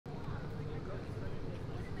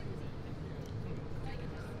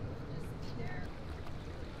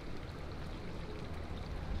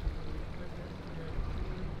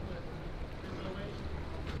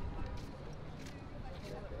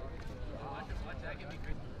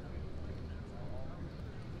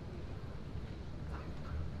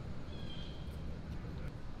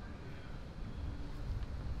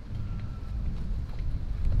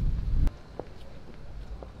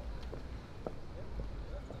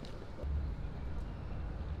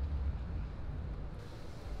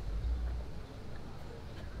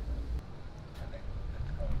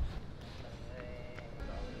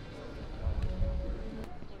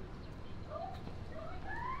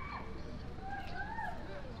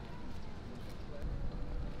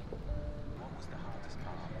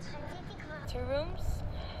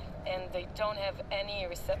and they don't have any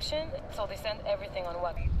reception, so they send everything on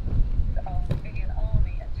WhatsApp.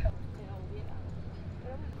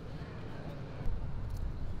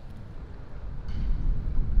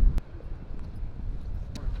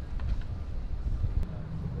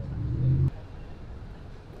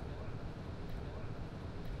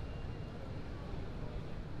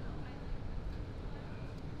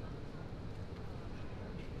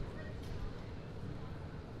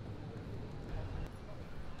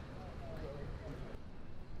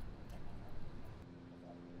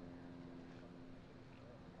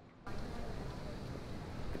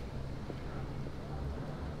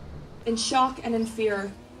 In shock and in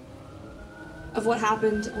fear of what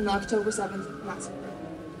happened on the October 7th massacre.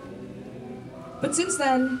 But since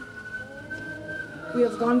then, we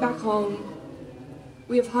have gone back home,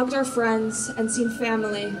 we have hugged our friends and seen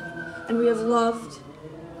family, and we have loved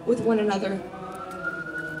with one another.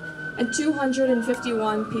 And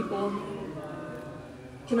 251 people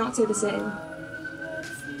cannot say the same.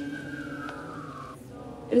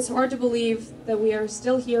 It is hard to believe that we are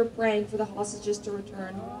still here praying for the hostages to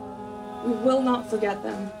return. We will not forget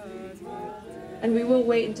them, and we will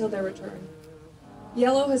wait until their return.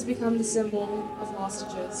 Yellow has become the symbol of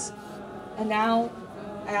hostages, and now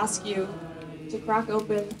I ask you to crack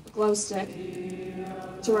open a glow stick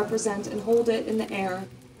to represent and hold it in the air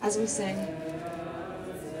as we sing.